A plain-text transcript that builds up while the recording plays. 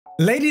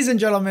Ladies and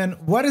gentlemen,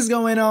 what is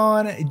going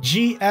on?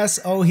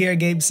 GSO here,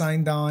 Gabe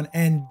signed on,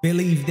 and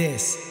believe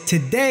this.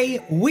 Today,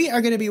 we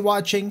are going to be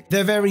watching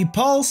The Very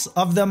Pulse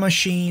of the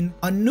Machine,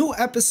 a new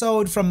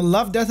episode from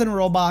Love, Death, and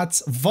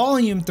Robots,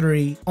 Volume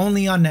 3,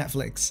 only on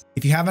Netflix.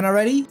 If you haven't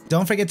already,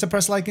 don't forget to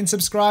press like and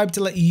subscribe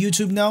to let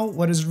YouTube know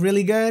what is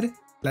really good.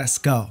 Let's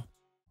go.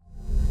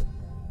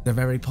 The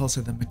Very Pulse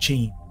of the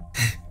Machine.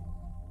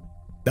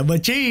 The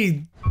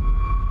Machine!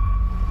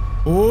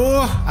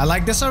 Oh, I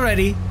like this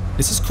already.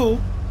 This is cool.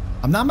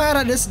 I'm not mad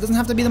at this. It doesn't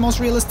have to be the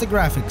most realistic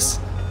graphics.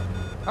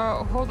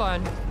 Oh, hold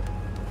on.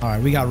 All right,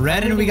 we got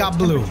red and we got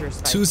blue.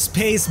 Two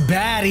space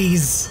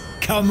baddies.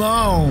 Come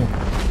on.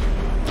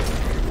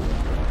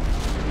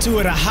 Two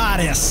of the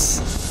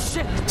hottest.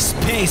 Shit.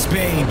 Space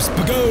babes.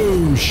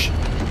 Bagoosh.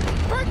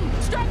 Burton,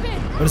 strap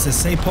in. What does it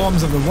say?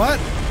 Poems of the what?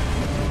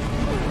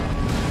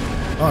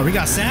 Oh, we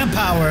got sand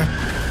power.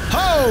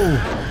 Ho!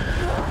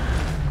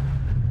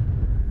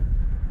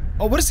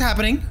 Oh, what is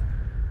happening?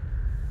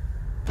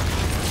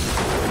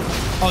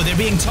 Oh, they're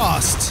being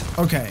tossed.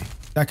 Okay.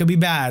 That could be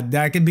bad.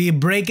 That could be a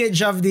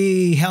breakage of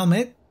the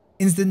helmet.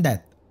 Instant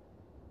death.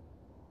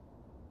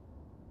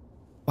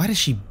 Why does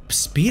she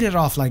speed it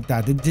off like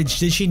that? Did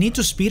she need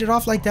to speed it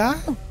off like that?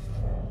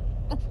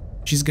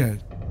 She's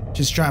good.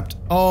 She's strapped.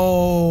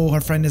 Oh,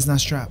 her friend is not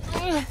strapped.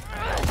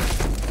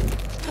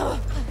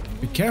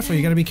 Be careful.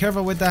 You gotta be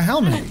careful with that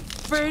helmet.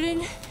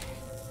 Burton.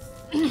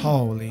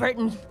 Holy.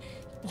 Burton,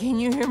 can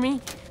you hear me?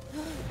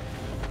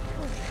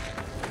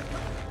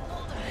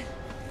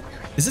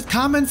 Is it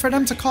common for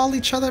them to call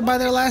each other by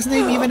their last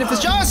name, even if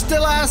it's just the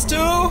last two?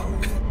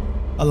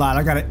 A lot.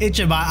 I got an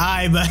itch in my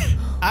eye, but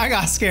I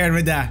got scared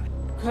with that.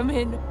 Come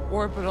in,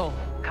 orbital.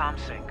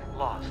 Comsync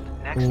lost.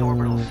 Next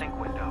orbital sync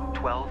window,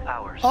 12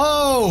 hours.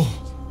 Oh!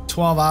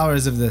 12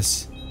 hours of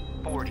this.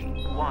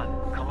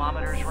 41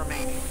 kilometers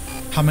remaining.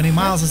 How many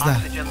miles is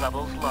that? Oxygen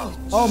levels low.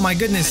 Oh my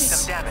goodness.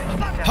 System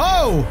damage.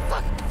 Ho!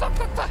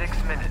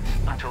 6 minutes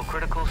until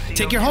critical CO2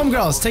 Take your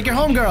homegirls. Take your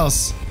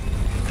homegirls.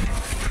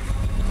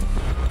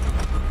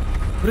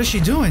 What is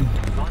she doing?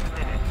 1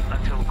 minute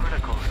until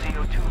critical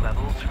CO2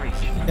 levels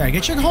reach. Yeah,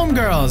 get your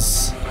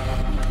homegirls.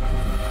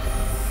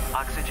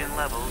 Oxygen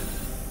levels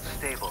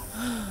stable.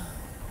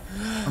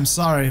 I'm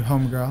sorry,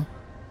 homegirl.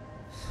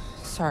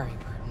 Sorry,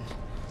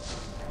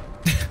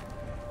 Burton.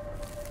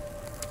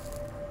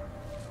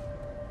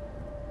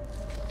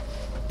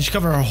 Did she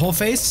cover her whole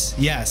face?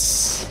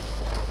 Yes.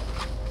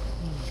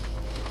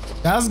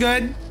 That was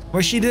good.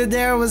 What she did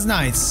there was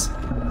nice.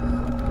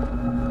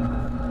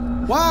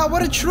 Wow,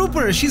 what a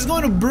trooper. She's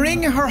going to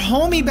bring her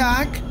homie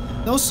back.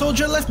 No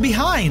soldier left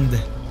behind.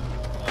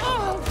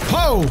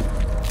 Ho!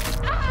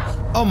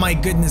 Oh my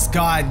goodness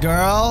God,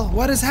 girl.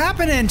 What is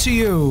happening to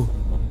you?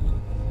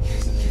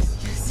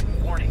 Yes.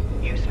 Warning,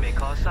 use may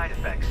cause side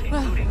effects,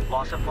 including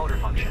loss of motor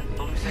function,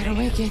 I don't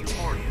like hallucinations, it.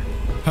 euphoria.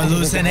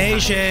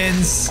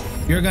 Hallucinations.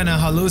 You're gonna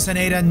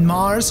hallucinate on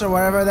Mars or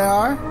wherever they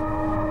are?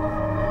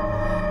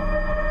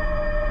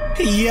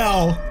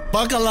 Yo,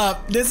 buckle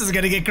up. This is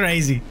gonna get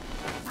crazy.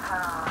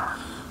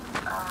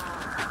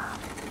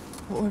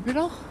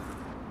 Orbital?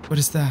 What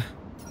is that?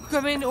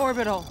 Come in,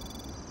 orbital.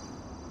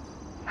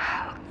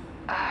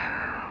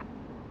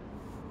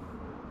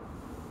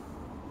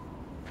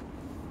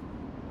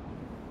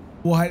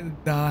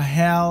 What the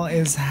hell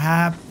is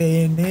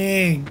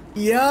happening?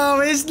 Yo,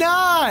 it's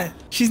not!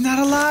 She's not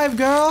alive,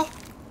 girl!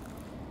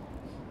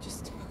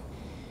 Just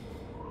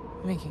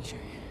making sure.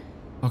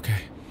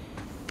 Okay.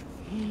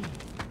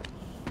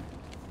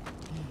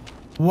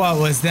 What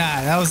was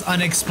that? That was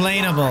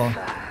unexplainable.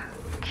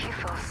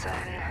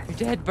 Kivelsen. You're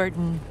dead,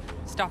 Burton.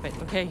 Stop it,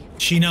 okay?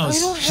 She knows.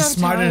 I don't She's have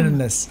smarter time than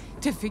this.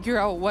 to figure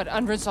out what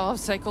unresolved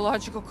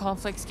psychological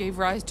conflicts gave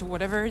rise to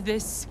whatever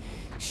this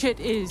shit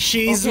is.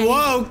 She's okay?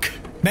 woke!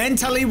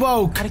 Mentally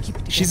woke! Gotta keep it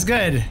together. She's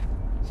good.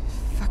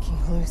 Fucking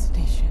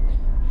hallucination.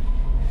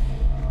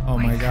 Oh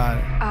my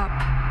God. Up.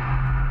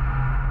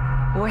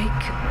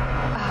 Wake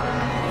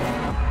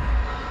up.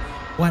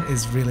 What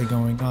is really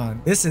going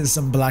on? This is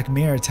some Black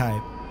Mirror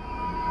type.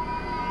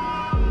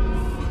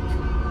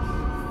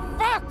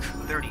 Fuck!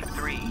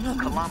 33 Not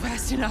kilometers.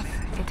 fast enough.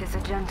 It is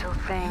a gentle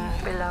thing,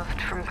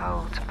 beloved from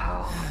pole to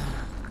pole.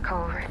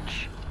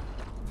 Coleridge.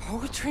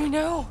 Poetry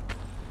now?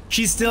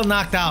 She's still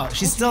knocked out.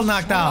 She's still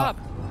knocked Shut out. up.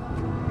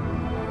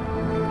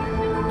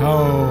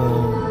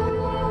 Oh.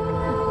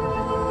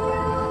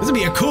 This would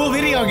be a cool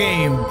video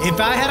game.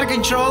 If I had a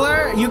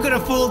controller, you could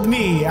have fooled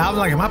me. I'm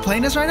like, am I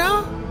playing this right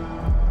now?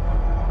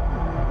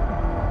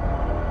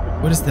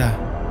 What is that?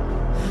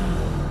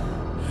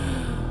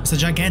 It's a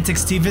gigantic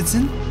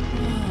Stevenson?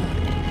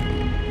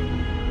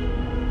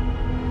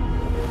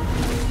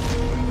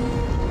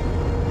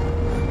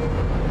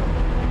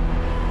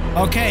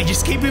 Okay,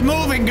 just keep it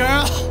moving,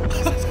 girl.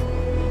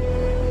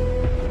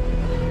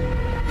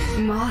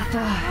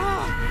 Martha.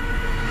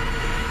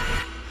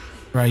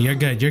 Right, you're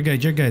good, you're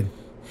good, you're good.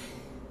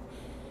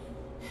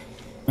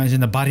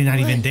 Imagine the body not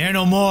even there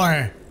no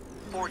more.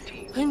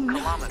 14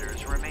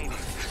 kilometers remaining.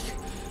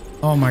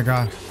 Oh my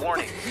god.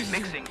 Warning,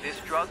 mixing this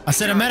drug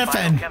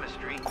Acetaminophen.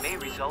 chemistry may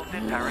result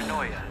in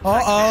paranoia.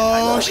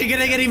 Uh-oh, she's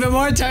gonna get even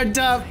more turned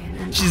up.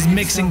 She's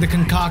mixing the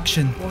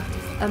concoction.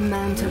 A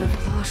mantle of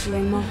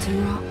partially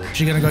molten rock.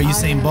 She's gonna go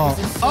Usain Bolt.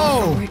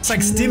 Oh, it's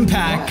like stim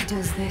pack. What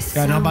does this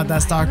Y'all know about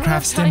that sound like?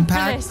 StarCraft stim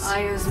pack?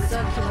 Io's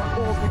circular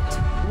orbit.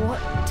 What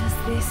does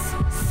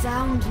this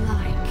sound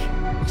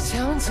like?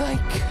 Sounds like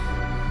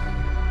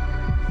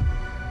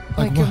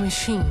Like a what?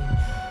 machine.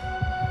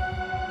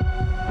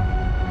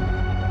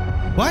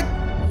 What?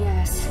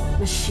 Yes,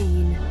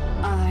 machine.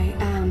 I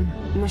am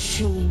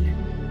machine.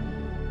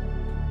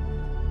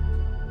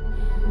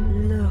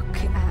 Look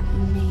at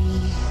me.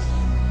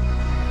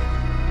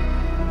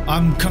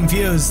 I'm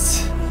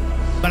confused,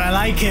 but I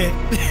like it.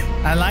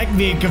 I like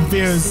being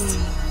confused.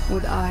 See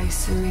what I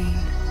serene.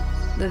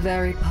 The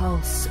very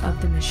pulse of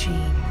the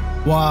machine.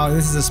 Wow,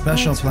 this is a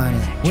special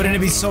planet. Wouldn't it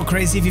be so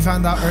crazy if you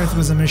found out Earth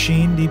was a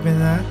machine deep in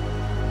that?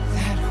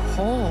 That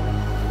hole.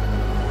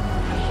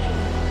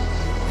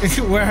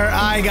 Where her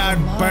eye got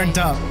burnt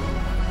up.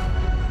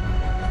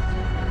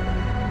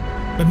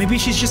 But maybe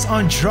she's just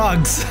on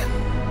drugs.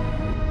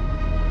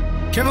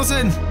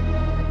 Kivelsen!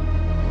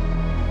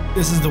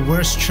 This is the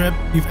worst trip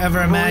you've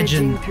ever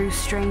imagined. Voyaging through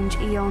strange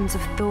eons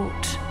of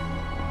thought.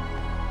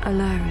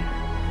 Alone.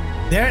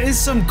 There is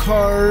some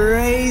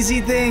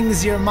crazy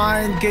things your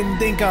mind can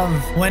think of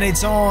when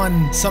it's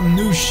on some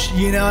noosh,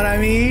 you know what I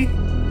mean?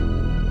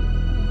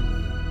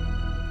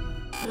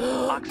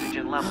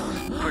 Oxygen levels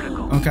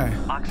critical. Okay.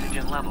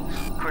 Oxygen levels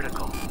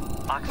critical.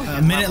 Oxygen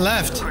A minute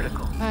levels left.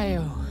 Critical.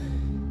 Io,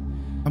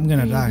 I'm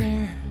gonna are you die.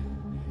 there?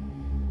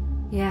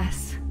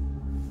 Yes.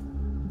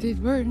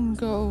 Did Burton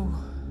go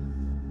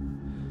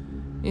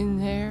in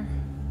there?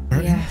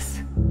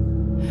 Yes.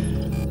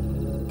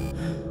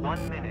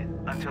 1 minute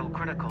until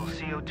critical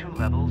CO2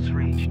 levels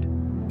reached.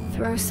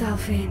 Throw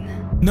self in.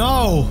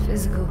 No!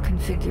 Physical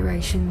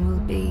configuration will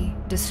be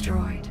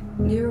destroyed.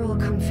 Neural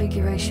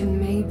configuration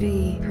may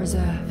be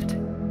preserved.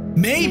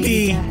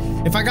 Maybe!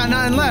 death. If I got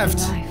nothing left,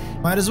 Life.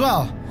 might as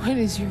well. What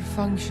is your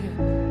function?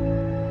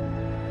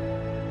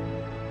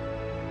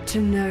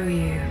 To know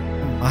you.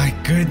 My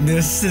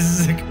goodness,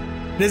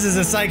 this is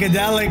a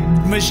psychedelic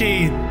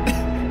machine.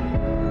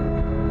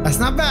 That's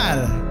not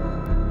bad.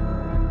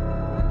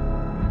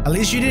 At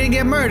least you didn't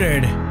get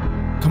murdered.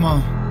 Come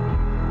on.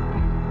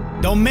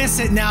 Don't miss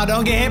it now.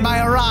 Don't get hit by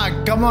a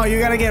rock. Come on, you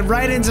gotta get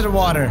right into the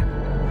water.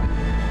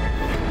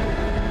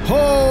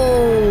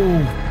 Oh!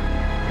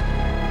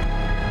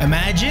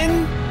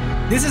 Imagine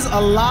this is a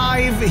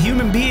live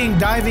human being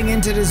diving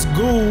into this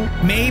goo.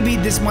 Maybe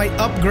this might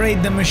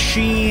upgrade the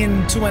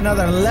machine to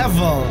another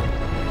level.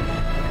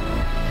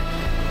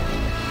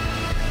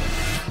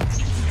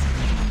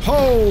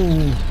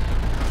 Oh!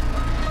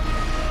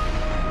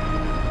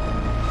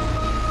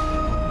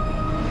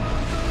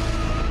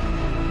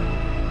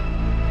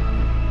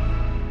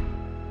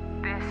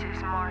 This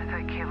is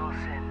Martha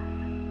Kivelsen.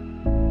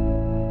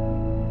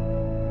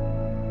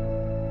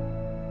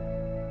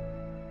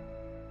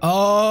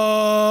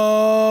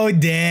 Oh,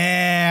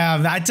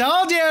 damn. I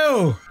told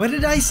you. What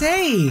did I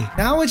say?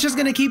 Now it's just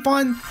going to keep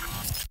on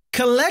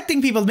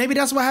collecting people. Maybe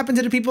that's what happened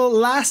to the people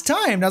last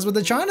time. That's what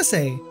they're trying to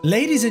say.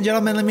 Ladies and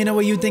gentlemen, let me know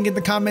what you think in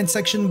the comment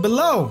section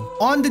below.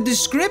 On the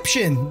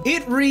description,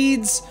 it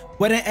reads,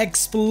 when an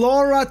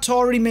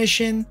exploratory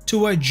mission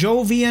to a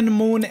Jovian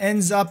moon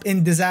ends up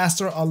in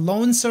disaster, a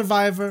lone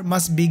survivor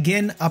must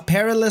begin a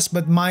perilous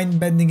but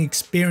mind-bending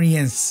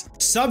experience.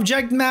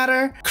 Subject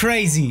matter,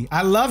 crazy.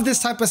 I love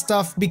this type of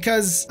stuff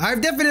because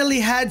I've definitely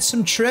had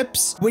some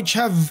trips which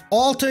have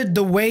altered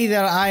the way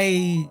that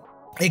I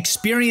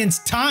experience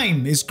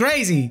time. Is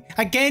crazy.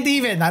 I can't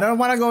even. I don't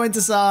want to go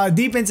into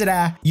deep into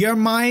that. Your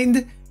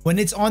mind, when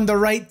it's on the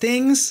right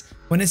things,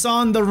 when it's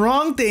on the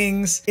wrong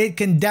things, it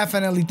can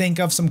definitely think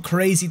of some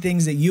crazy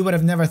things that you would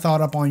have never thought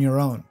up on your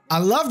own. I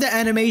love the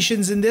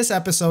animations in this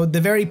episode, the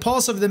very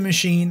pulse of the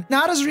machine.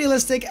 Not as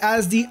realistic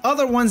as the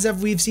other ones that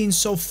we've seen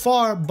so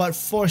far, but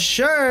for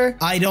sure,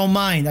 I don't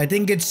mind. I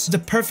think it's the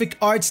perfect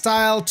art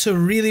style to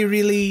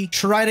really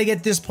try to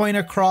get this point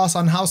across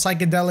on how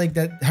psychedelic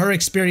that her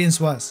experience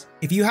was.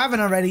 If you haven't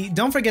already,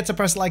 don't forget to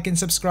press like and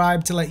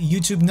subscribe to let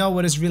YouTube know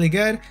what is really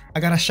good. I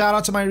got a shout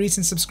out to my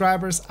recent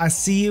subscribers. I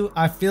see you,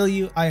 I feel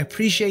you, I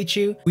appreciate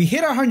you. We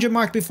hit our 100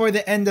 mark before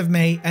the end of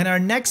May, and our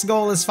next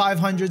goal is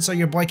 500, so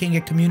your boy can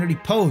get community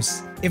posts.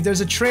 If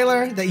there's a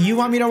trailer that you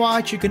want me to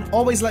watch, you can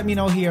always let me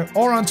know here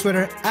or on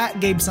Twitter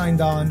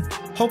 @GabeSignedOn.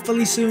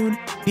 Hopefully soon.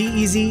 Be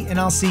easy, and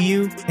I'll see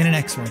you in the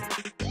next one.